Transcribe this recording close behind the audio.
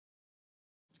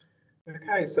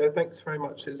Okay, so thanks very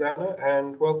much, Susanna,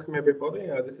 and welcome everybody.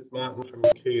 This is Martin from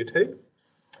QUT.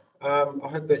 I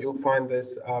hope that you'll find this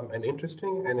an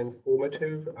interesting and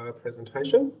informative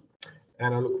presentation,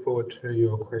 and I look forward to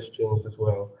your questions as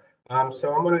well.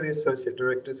 So I'm one of the Associate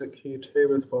Directors at QUT,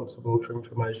 responsible for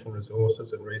information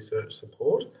resources and research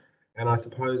support, and I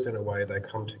suppose in a way they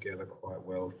come together quite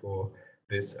well for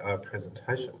this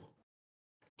presentation.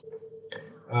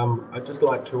 I'd just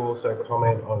like to also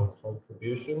comment on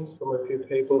contributions from a few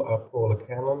people, Paula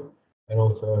Cannon and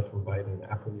also from Baden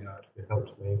Appleyard, who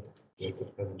helped me with the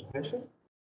presentation.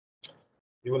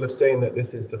 You will have seen that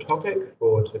this is the topic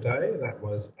for today that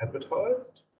was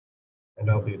advertised, and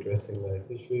I'll be addressing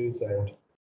those issues. And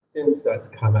since that's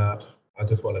come out, I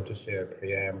just wanted to share a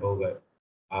preamble that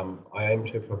I aim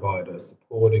to provide a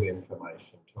supporting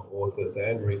information to authors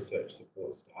and research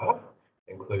support staff,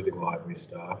 including library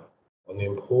staff, on the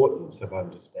importance of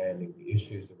understanding the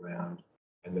issues around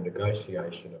and the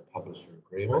negotiation of publisher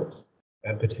agreements,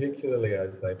 and particularly as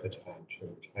they pertain to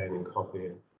obtaining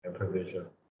copy and provision of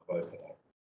open access.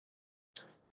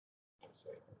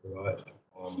 Right.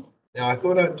 Now I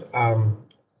thought I'd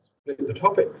split the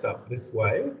topics up this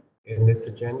way in this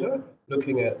agenda,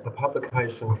 looking at the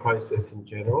publication process in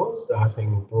general,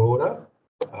 starting broader.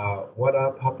 What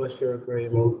are publisher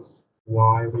agreements?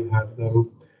 Why we have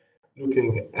them?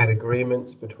 Looking at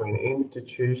agreements between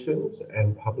institutions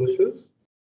and publishers,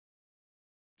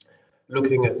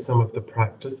 looking at some of the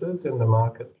practices in the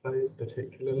marketplace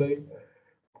particularly,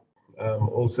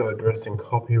 also addressing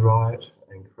copyright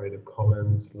and Creative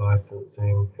Commons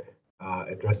licensing,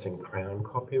 addressing Crown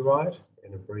copyright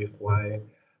in a brief way,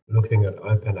 looking at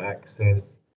open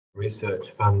access,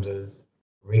 research funders,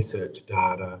 research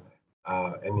data,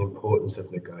 and the importance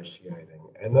of negotiating.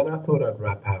 And then I thought I'd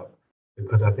wrap up,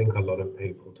 because I think a lot of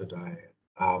people today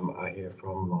are here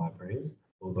from libraries,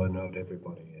 although not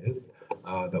everybody is,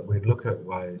 that we'd look at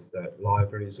ways that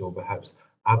libraries or perhaps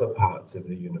other parts of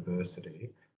the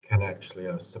university can actually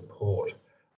support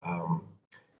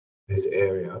this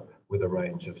area with a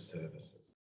range of services.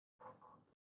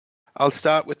 I'll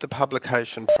start with the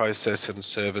publication process and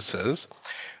services.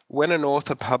 When an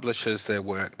author publishes their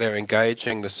work, they're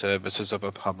engaging the services of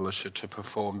a publisher to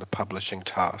perform the publishing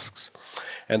tasks.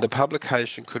 And the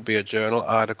publication could be a journal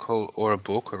article or a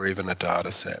book or even a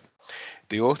data set.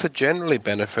 The author generally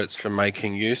benefits from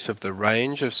making use of the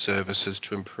range of services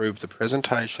to improve the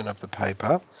presentation of the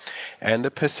paper and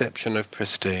the perception of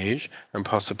prestige and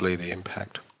possibly the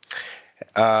impact.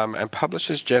 And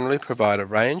publishers generally provide a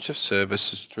range of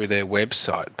services through their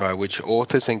website by which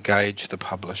authors engage the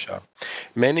publisher.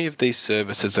 Many of these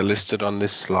services are listed on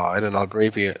this slide, and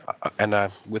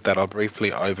with that I'll briefly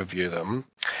overview them.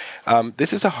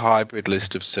 This is a hybrid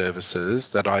list of services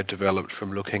that I developed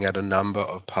from looking at a number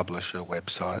of publisher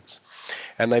websites,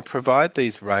 and they provide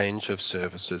these range of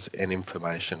services and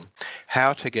information: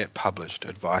 how to get published,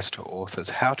 advice to authors,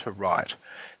 how to write.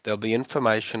 There'll be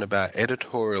information about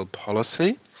editorial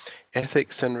policy,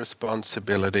 ethics and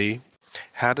responsibility,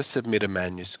 how to submit a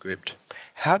manuscript,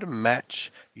 how to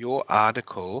match your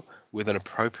article with an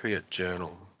appropriate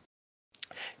journal.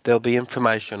 There'll be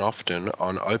information often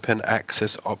on open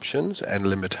access options and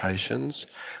limitations,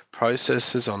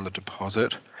 processes on the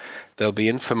deposit. There'll be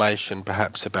information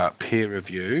perhaps about peer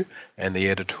review and the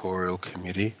editorial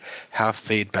committee, how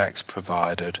feedback's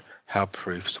provided, how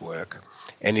proofs work,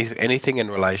 anything in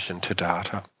relation to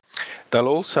data. There'll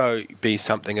also be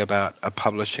something about a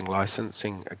publishing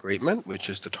licensing agreement, which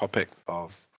is the topic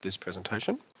of this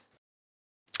presentation.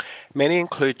 Many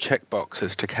include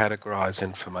checkboxes to categorise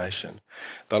information.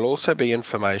 There'll also be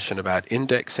information about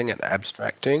indexing and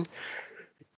abstracting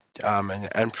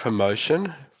and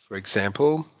promotion, for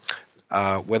example,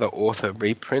 whether author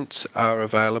reprints are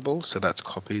available, so that's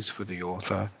copies for the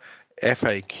author,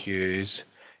 FAQs,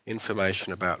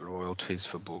 information about royalties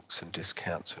for books and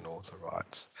discounts and author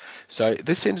rights. So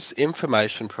this is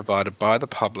information provided by the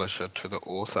publisher to the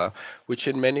author, which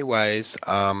in many ways is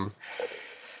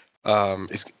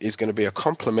going to be a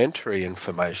complementary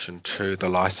information to the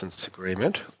license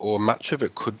agreement, or much of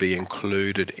it could be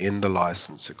included in the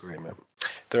license agreement.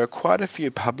 There are quite a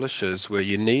few publishers where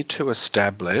you need to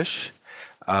establish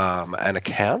an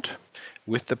account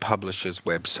with the publisher's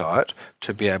website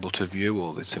to be able to view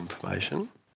all this information.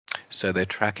 So they're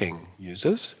tracking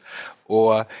users,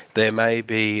 or there may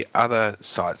be other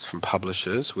sites from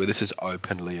publishers where this is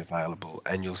openly available,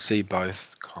 and you'll see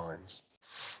both kinds.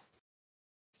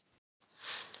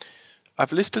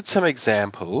 I've listed some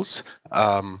examples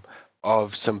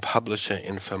of some publisher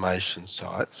information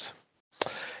sites,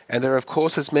 And there are, of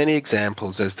course, as many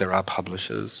examples as there are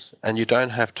publishers, and you don't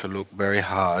have to look very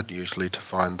hard usually to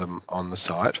find them on the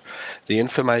site. The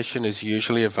information is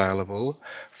usually available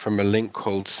from a link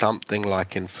called something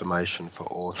like Information for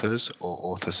Authors or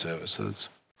Author Services.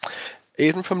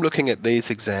 Even from looking at these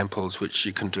examples, which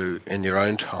you can do in your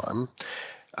own time,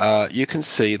 you can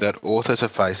see that authors are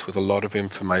faced with a lot of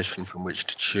information from which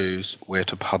to choose where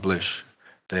to publish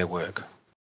their work.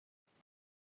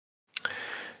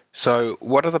 So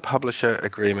what are the publisher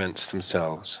agreements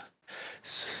themselves?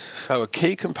 So a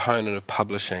key component of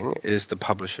publishing is the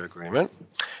publisher agreement.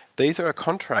 These are a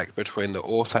contract between the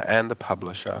author and the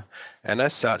publisher, and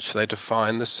as such, they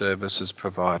define the services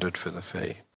provided for the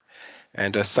fee.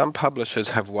 And some publishers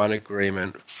have one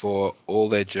agreement for all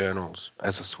their journals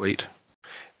as a suite.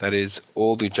 That is,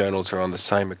 all the journals are on the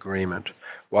same agreement,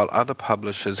 while other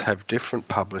publishers have different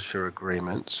publisher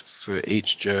agreements for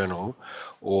each journal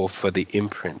or for the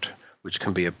imprint, which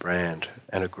can be a brand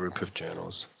and a group of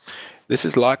journals. This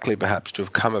is likely perhaps to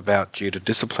have come about due to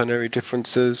disciplinary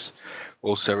differences,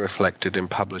 also reflected in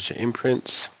publisher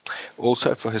imprints,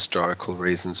 also for historical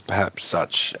reasons, perhaps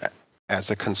such as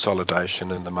a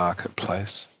consolidation in the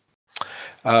marketplace.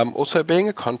 Also, being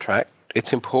a contract,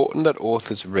 it's important that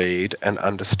authors read and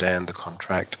understand the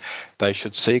contract. They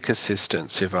should seek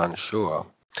assistance if unsure.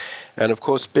 And of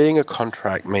course, being a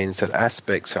contract means that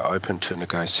aspects are open to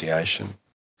negotiation.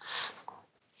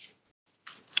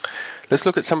 Let's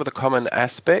look at some of the common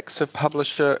aspects of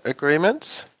publisher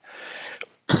agreements.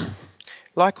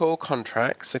 Like all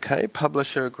contracts,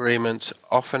 publisher agreements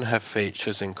often have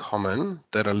features in common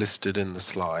that are listed in the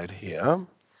slide here.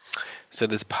 So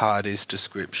there's parties,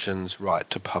 descriptions, right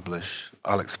to publish.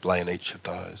 I'll explain each of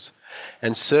those.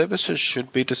 And services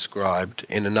should be described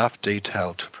in enough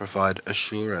detail to provide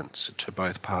assurance to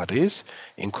both parties,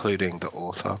 including the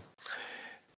author.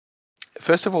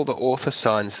 First of all, the author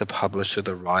signs the publisher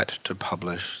the right to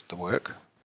publish the work.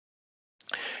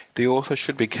 The author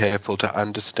should be careful to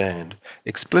understand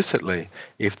explicitly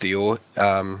if the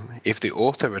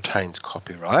author retains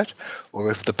copyright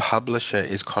or if the publisher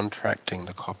is contracting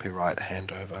the copyright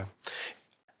handover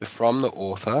from the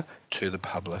author to the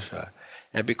publisher.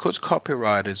 And because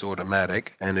copyright is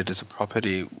automatic and it is a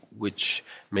property, which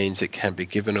means it can be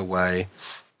given away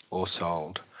or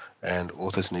sold, and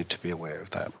authors need to be aware of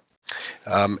that.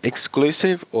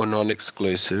 Exclusive or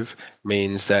non-exclusive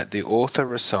means that the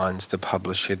author assigns the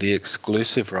publisher the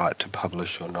exclusive right to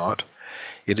publish or not.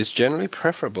 It is generally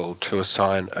preferable to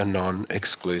assign a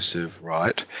non-exclusive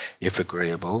right, if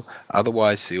agreeable.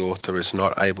 Otherwise, the author is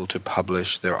not able to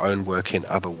publish their own work in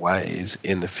other ways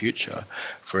in the future.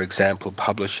 For example,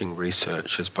 publishing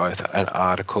research as both an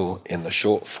article in the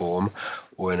short form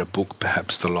or in a book,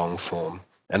 perhaps the long form.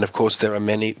 And of course, there are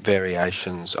many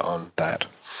variations on that.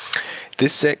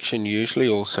 This section usually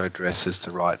also addresses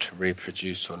the right to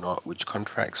reproduce or not, which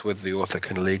contracts whether the author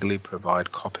can legally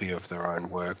provide copy of their own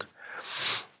work.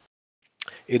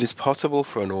 It is possible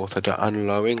for an author to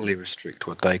unknowingly restrict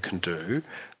what they can do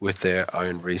with their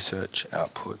own research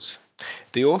outputs.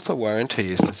 The author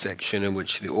warranty is the section in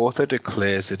which the author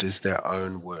declares it is their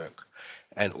own work,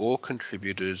 and all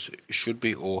contributors should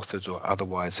be authors or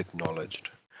otherwise acknowledged.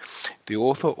 The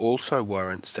author also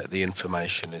warrants that the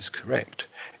information is correct.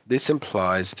 This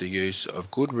implies the use of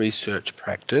good research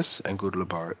practice and good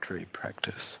laboratory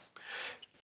practice.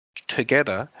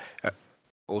 Together,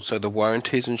 also the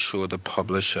warranties ensure the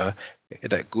publisher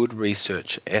that good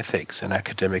research ethics and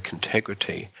academic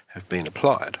integrity have been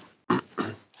applied.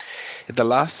 The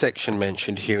last section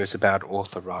mentioned here is about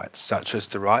author rights, such as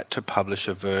the right to publish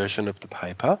a version of the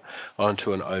paper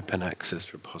onto an open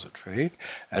access repository,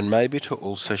 and maybe to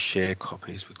also share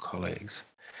copies with colleagues.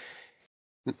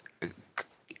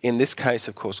 In this case,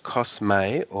 of course, costs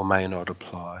may or may not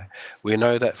apply. We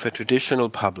know that for traditional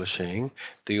publishing,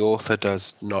 the author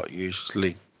does not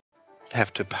usually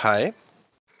have to pay,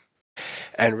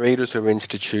 and readers or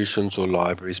institutions or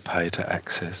libraries pay to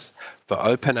access. For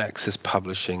open access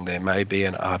publishing, there may be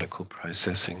an article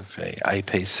processing fee,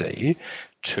 APC,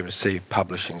 to receive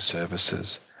publishing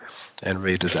services, and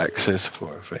readers access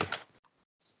for a fee.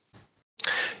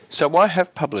 So why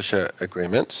have publisher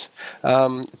agreements?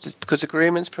 Because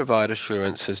agreements provide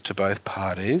assurances to both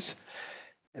parties,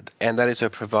 and that is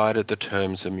provided the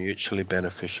terms are mutually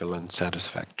beneficial and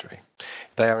satisfactory.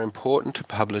 They are important to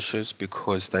publishers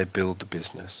because they build the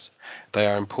business. They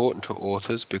are important to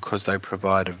authors because they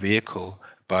provide a vehicle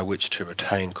by which to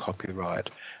retain copyright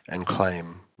and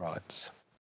claim rights.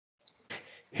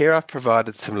 Here I've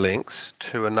provided some links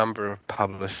to a number of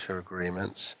publisher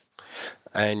agreements,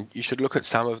 and you should look at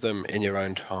some of them in your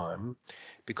own time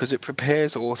because it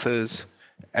prepares authors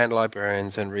and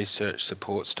librarians and research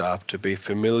support staff to be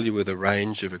familiar with a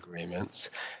range of agreements,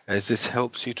 as this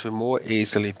helps you to more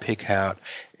easily pick out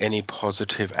any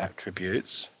positive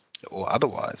attributes or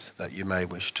otherwise that you may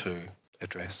wish to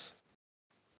address.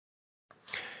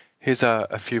 Here's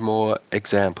a few more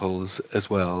examples as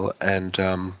well, and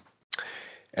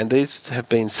these have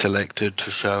been selected to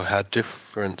show how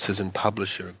differences in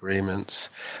publisher agreements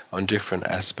on different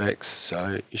aspects,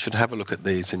 so you should have a look at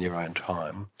these in your own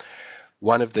time.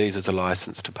 One of these is a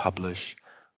license to publish,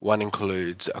 one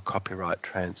includes a copyright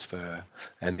transfer,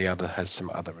 and the other has some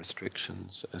other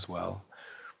restrictions as well.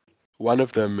 One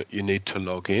of them you need to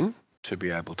log in to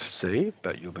be able to see,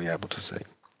 but you'll be able to see.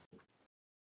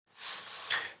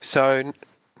 So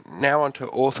now onto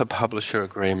author-publisher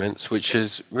agreements, which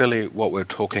is really what we're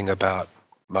talking about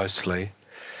mostly.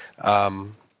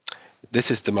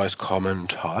 This is the most common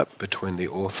type between the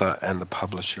author and the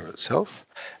publisher itself.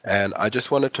 And I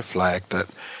just wanted to flag that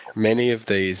many of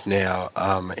these now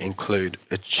include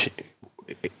a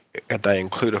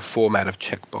format of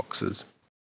checkboxes.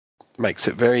 Makes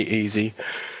it very easy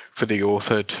for the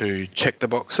author to check the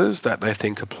boxes that they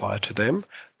think apply to them.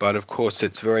 But of course,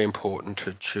 it's very important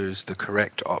to choose the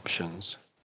correct options.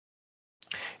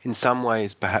 In some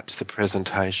ways, perhaps the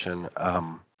presentation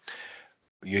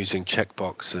using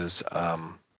checkboxes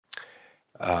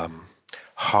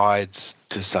hides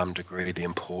to some degree the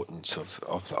importance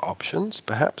of the options,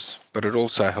 perhaps, but it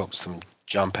also helps them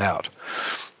jump out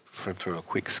through a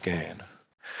quick scan.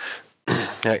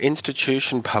 Now,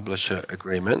 institution publisher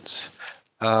agreements.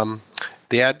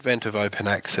 The advent of open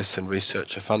access and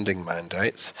researcher funding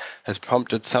mandates has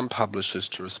prompted some publishers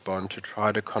to respond to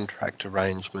try to contract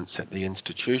arrangements at the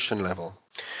institution level.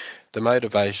 The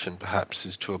motivation, perhaps,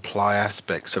 is to apply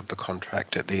aspects of the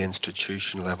contract at the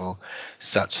institution level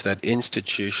such that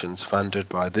institutions funded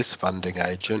by this funding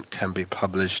agent can be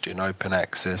published in open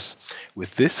access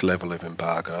with this level of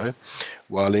embargo,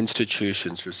 while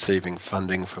institutions receiving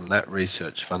funding from that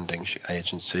research funding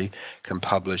agency can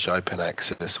publish open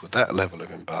access with that level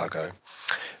of embargo.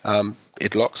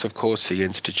 It locks, of course, the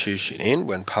institution in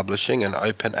when publishing and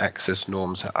open access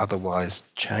norms are otherwise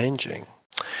changing.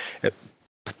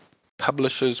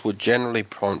 Publishers would generally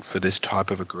prompt for this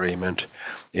type of agreement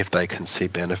if they can see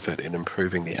benefit in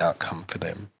improving the outcome for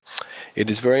them. It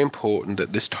is very important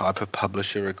that this type of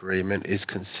publisher agreement is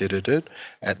considered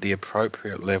at the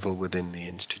appropriate level within the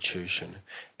institution.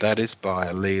 That is by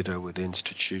a leader with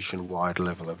institution-wide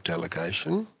level of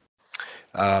delegation.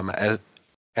 And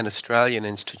Australian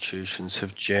institutions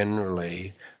have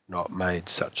generally not made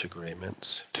such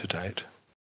agreements to date.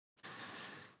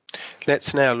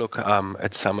 Let's now look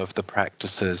at some of the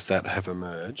practices that have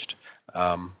emerged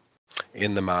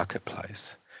in the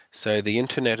marketplace. So the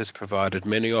internet has provided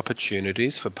many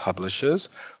opportunities for publishers,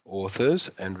 authors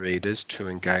and readers to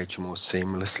engage more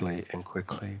seamlessly and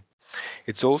quickly.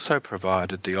 It's also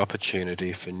provided the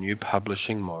opportunity for new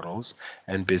publishing models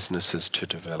and businesses to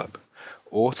develop.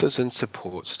 Authors and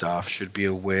support staff should be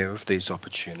aware of these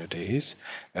opportunities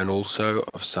and also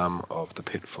of some of the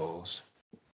pitfalls.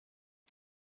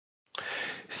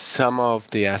 Some of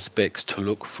the aspects to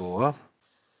look for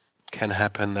can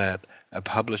happen that a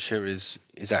publisher is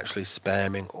actually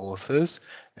spamming authors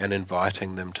and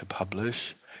inviting them to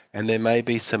publish, and there may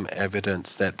be some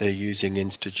evidence that they're using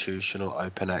institutional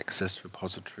open access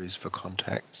repositories for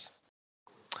contacts.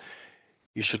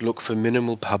 You should look for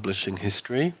minimal publishing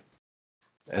history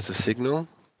as a signal.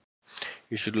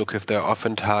 You should look if they're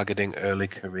often targeting early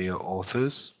career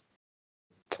authors.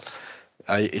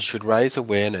 It should raise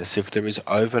awareness if there is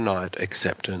overnight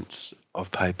acceptance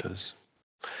of papers,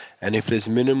 and if there's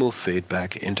minimal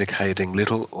feedback indicating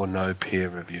little or no peer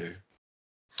review.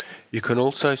 You can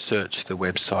also search the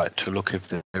website to look if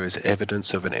there is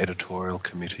evidence of an editorial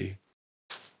committee.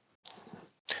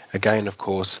 Again, of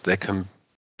course, there can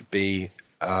be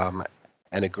an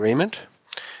agreement,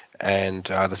 and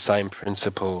the same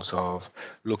principles of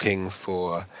looking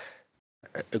for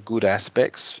good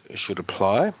aspects should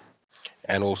apply,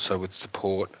 and also with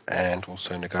support and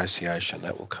also negotiation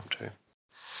that will come to.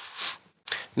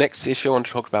 Next issue I want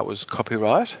to talk about was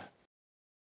copyright.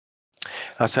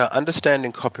 So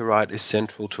understanding copyright is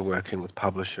central to working with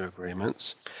publisher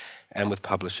agreements and with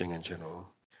publishing in general.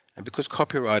 And because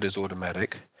copyright is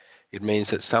automatic, it means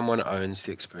that someone owns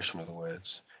the expression of the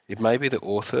words. It may be the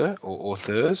author or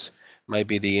authors, may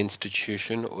be the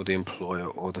institution or the employer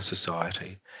or the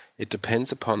society. It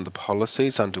depends upon the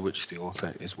policies under which the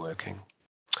author is working.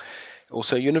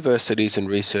 Also, universities and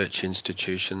research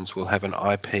institutions will have an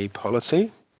IP policy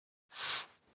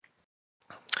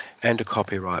and a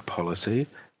copyright policy,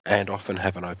 and often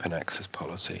have an open access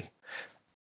policy.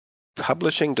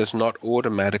 Publishing does not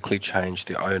automatically change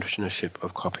the ownership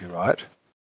of copyright,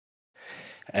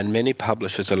 and many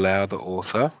publishers allow the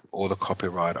author or the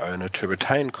copyright owner to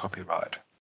retain copyright.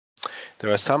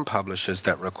 There are some publishers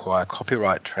that require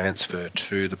copyright transfer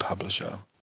to the publisher.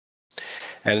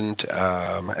 And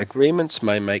agreements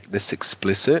may make this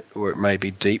explicit, or it may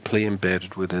be deeply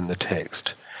embedded within the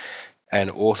text, and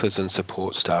authors and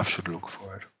support staff should look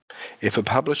for it. If a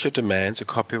publisher demands a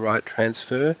copyright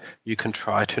transfer, you can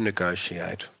try to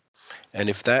negotiate. And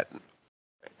if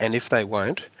they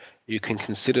won't, you can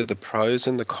consider the pros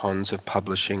and the cons of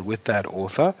publishing with that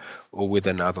author or with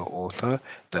another author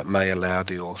that may allow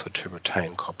the author to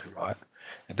retain copyright.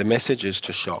 And the message is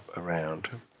to shop around.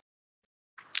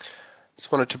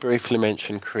 Just wanted to briefly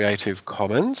mention Creative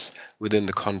Commons within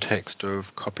the context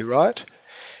of copyright.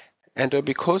 And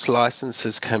because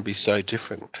licenses can be so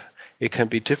different, it can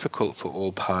be difficult for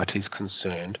all parties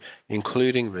concerned,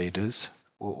 including readers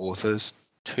or authors,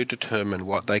 to determine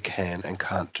what they can and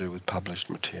can't do with published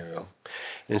material.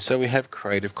 And so we have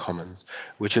Creative Commons,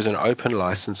 which is an open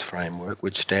license framework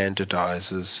which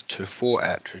standardizes to 4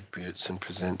 attributes and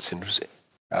presents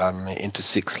into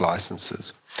 6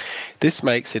 licenses. This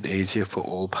makes it easier for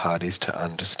all parties to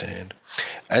understand.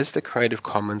 As the Creative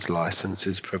Commons license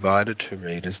is provided to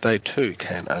readers, they too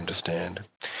can understand.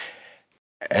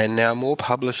 And now more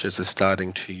publishers are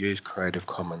starting to use Creative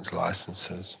Commons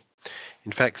licenses.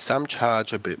 In fact, some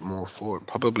charge a bit more for it,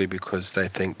 probably because they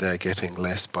think they're getting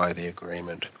less by the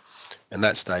agreement. And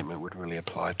that statement would really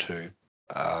apply to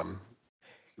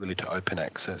open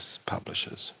access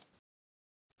publishers.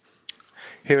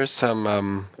 Here are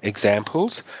some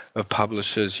examples of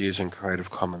publishers using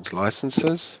Creative Commons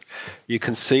licenses. You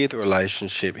can see the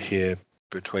relationship here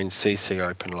between CC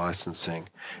Open Licensing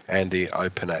and the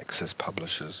open access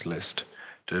publishers listed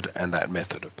and that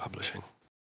method of publishing.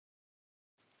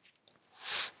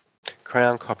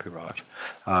 Crown copyright.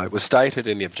 It was stated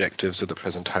in the objectives of the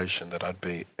presentation that I'd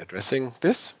be addressing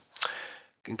this.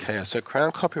 Okay, so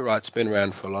Crown copyright's been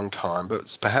around for a long time, but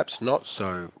it's perhaps not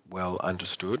so well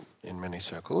understood in many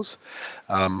circles.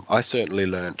 I certainly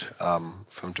learnt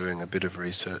from doing a bit of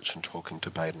research and talking to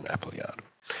Baden Appleyard.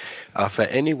 For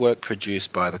any work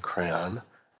produced by the Crown,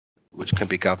 which can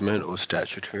be government or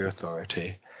statutory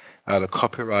authority, the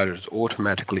copyright is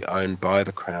automatically owned by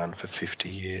the Crown for 50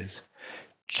 years.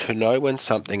 To know when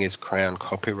something is Crown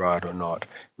copyright or not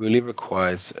really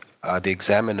requires the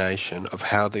examination of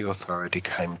how the authority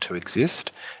came to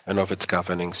exist and of its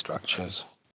governing structures.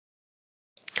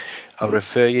 I'll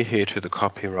refer you here to the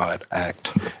Copyright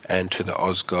Act and to the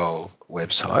Osgoal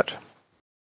website.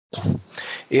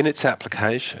 In its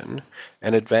application,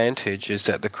 an advantage is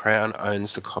that the Crown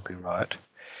owns the copyright,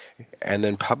 and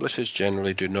then publishers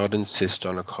generally do not insist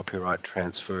on a copyright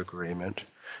transfer agreement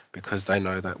because they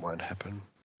know that won't happen.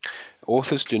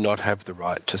 Authors do not have the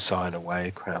right to sign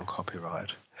away Crown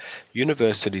copyright.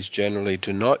 Universities generally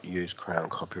do not use Crown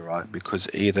copyright because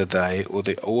either they or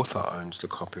the author owns the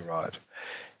copyright.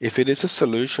 If it is a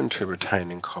solution to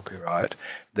retaining copyright,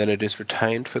 then it is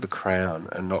retained for the Crown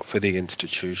and not for the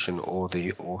institution or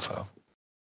the author.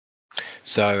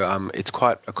 So it's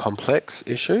quite a complex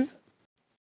issue.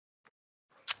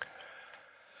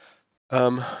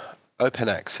 Open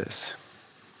access.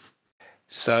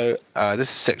 So this is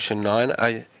section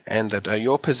 9, and that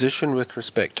your position with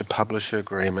respect to publisher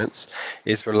agreements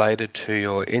is related to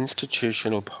your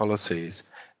institutional policies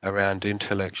around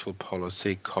intellectual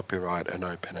policy, copyright and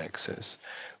open access.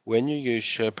 When you use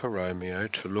Sherpa Romeo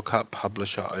to look up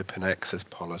publisher open access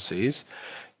policies,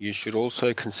 you should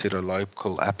also consider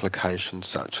local applications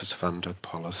such as funded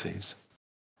policies.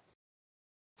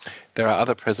 There are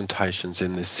other presentations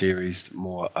in this series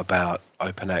more about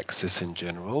open access in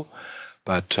general,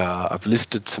 but I've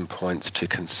listed some points to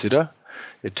consider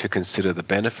the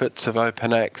benefits of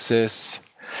open access,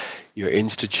 your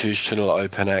institutional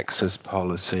open access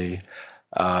policy,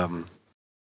 the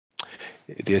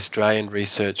Australian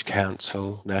Research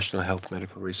Council, National Health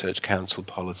Medical Research Council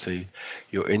policy,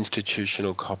 your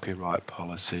institutional copyright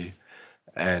policy,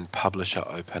 and publisher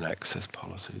open access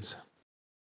policies.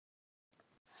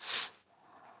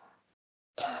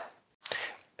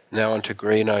 Now on to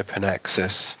green open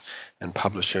access and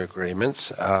publisher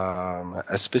agreements.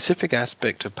 A specific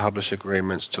aspect of publisher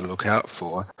agreements to look out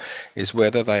for is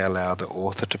whether they allow the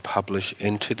author to publish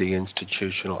into the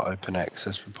institutional open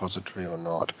access repository or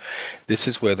not. This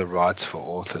is where the rights for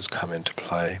authors come into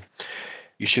play.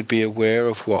 You should be aware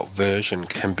of what version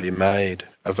can be made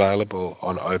available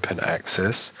on open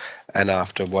access and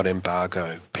after what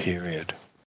embargo period.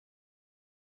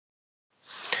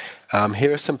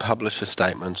 Here are some publisher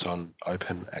statements on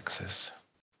open access.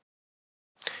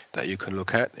 that you can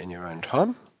look at in your own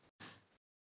time.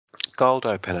 Gold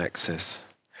open access.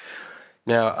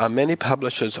 Now, many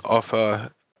publishers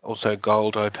offer also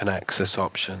gold open access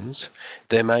options.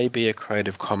 There may be a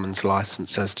Creative Commons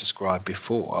license as described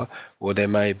before, or there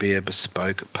may be a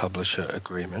bespoke publisher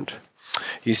agreement.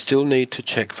 You still need to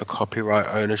check for copyright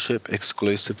ownership,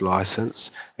 exclusive license,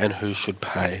 and who should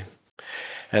pay.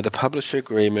 And the publisher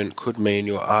agreement could mean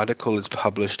your article is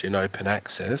published in open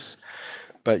access,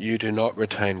 but you do not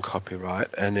retain copyright,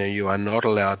 and you are not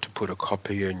allowed to put a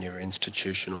copy in your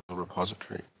institutional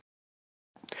repository.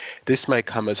 This may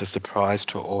come as a surprise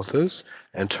to authors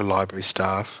and to library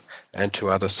staff and to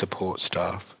other support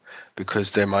staff,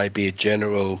 because there may be a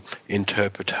general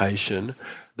interpretation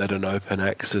that an open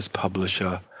access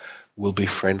publisher will be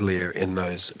friendlier in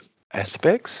those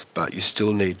aspects, but you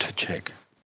still need to check.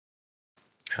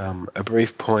 A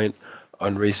brief point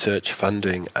on research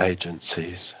funding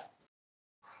agencies.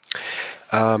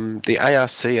 The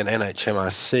ARC and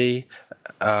NHMRC,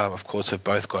 of course, have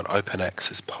both got open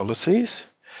access policies.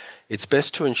 It's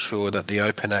best to ensure that the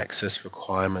open access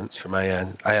requirements from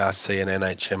ARC and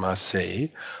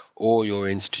NHMRC or your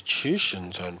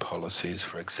institution's own policies,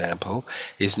 for example,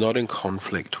 is not in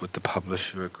conflict with the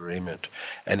publisher agreement,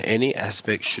 and any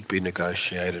aspect should be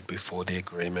negotiated before the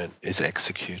agreement is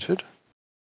executed.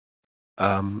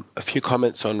 A few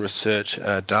comments on research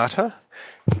data,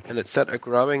 and it's that a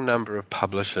growing number of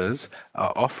publishers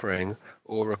are offering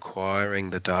or requiring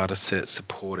the data set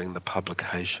supporting the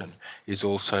publication is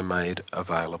also made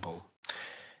available.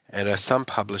 And some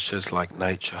publishers like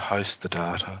Nature host the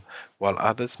data, while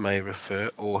others may refer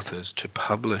authors to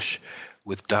publish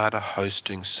with data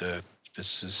hosting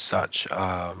services such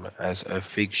as a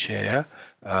Figshare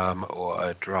or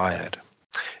a Dryad.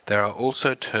 There are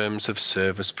also terms of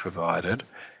service provided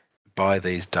by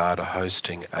these data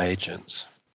hosting agents.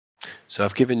 So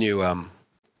I've given you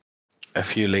a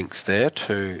few links there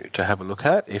to have a look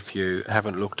at. If you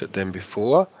haven't looked at them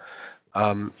before,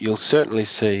 you'll certainly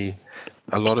see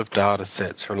a lot of data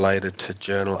sets related to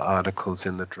journal articles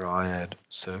in the Dryad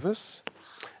service,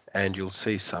 and you'll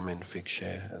see some in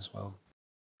Figshare as well.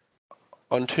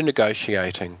 On to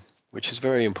negotiating, which is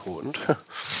very important.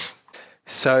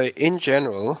 So in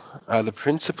general, the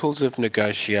principles of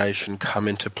negotiation come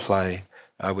into play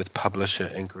with publisher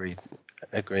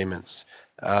agreements.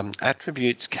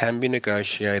 Attributes can be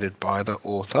negotiated by the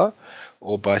author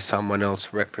or by someone else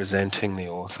representing the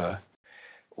author,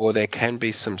 or there can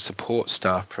be some support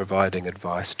staff providing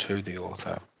advice to the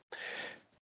author.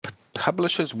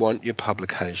 Publishers want your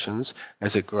publications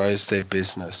as it grows their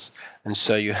business, and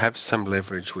so you have some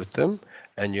leverage with them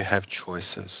and you have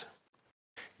choices.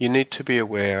 You need to be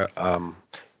aware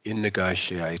in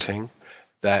negotiating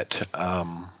that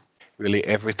really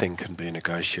everything can be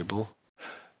negotiable.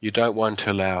 You don't want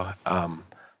to allow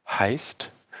haste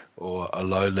or a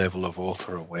low level of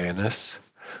author awareness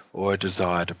or a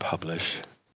desire to publish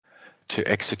to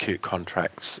execute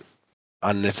contracts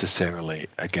unnecessarily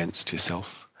against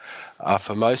yourself.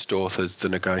 For most authors, the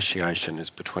negotiation is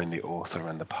between the author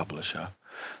and the publisher.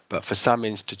 But for some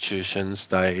institutions,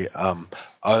 they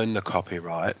own the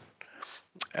copyright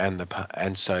and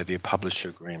so the publisher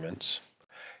agreements.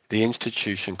 The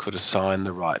institution could assign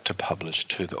the right to publish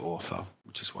to the author,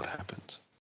 which is what happens.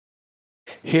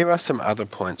 Here are some other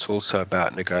points also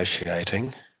about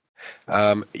negotiating.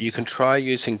 You can try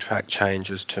using track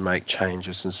changes to make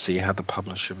changes and see how the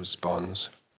publisher responds.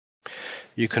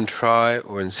 You can try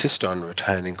or insist on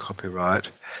retaining copyright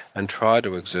and try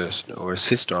to exert or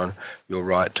assist on your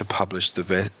right to publish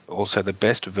also the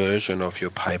best version of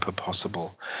your paper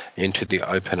possible into the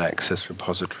open access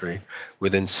repository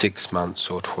within 6 months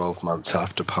or 12 months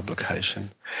after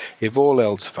publication. If all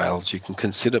else fails, you can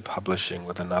consider publishing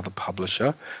with another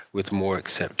publisher with more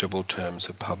acceptable terms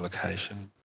of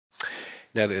publication.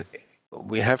 Now,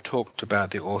 we have talked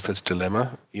about the author's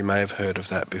dilemma. You may have heard of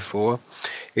that before.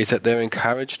 Is that they're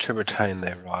encouraged to retain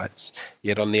their rights,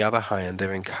 yet on the other hand,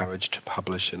 they're encouraged to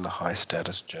publish in the high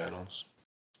status journals.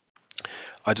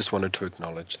 I just wanted to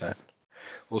acknowledge that.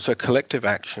 Also, collective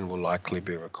action will likely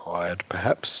be required,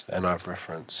 perhaps, and I've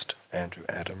referenced Andrew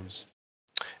Adams.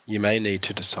 You may need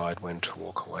to decide when to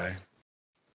walk away.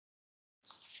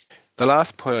 The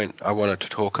last point I wanted to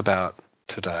talk about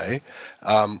today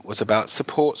was about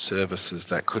support services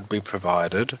that could be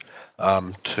provided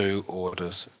to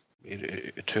authors.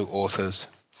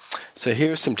 So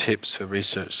here are some tips for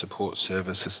research support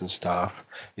services and staff,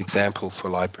 example for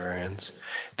librarians.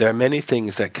 There are many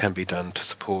things that can be done to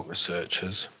support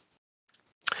researchers.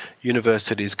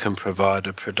 Universities can provide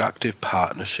a productive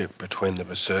partnership between the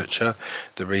researcher,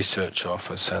 the research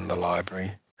office and the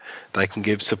library. They can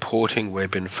give supporting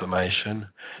web information.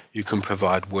 You can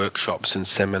provide workshops and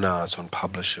seminars on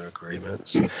publisher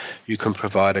agreements. You can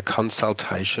provide a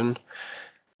consultation,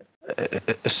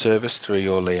 a service through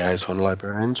your liaison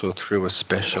librarians or through a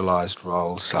specialised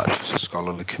role such as a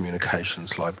scholarly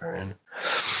communications librarian.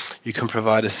 You can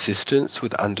provide assistance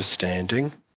with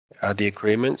understanding the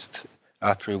agreements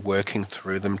through working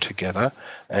through them together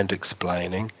and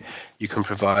explaining. You can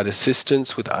provide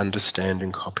assistance with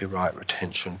understanding copyright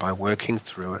retention by working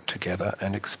through it together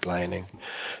and explaining.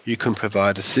 You can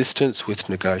provide assistance with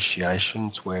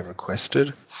negotiations where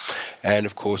requested. And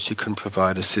of course, you can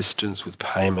provide assistance with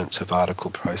payments of article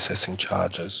processing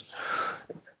charges,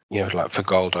 like for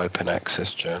gold open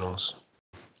access journals.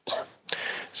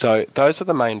 So those are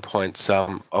the main points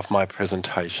of my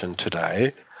presentation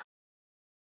today.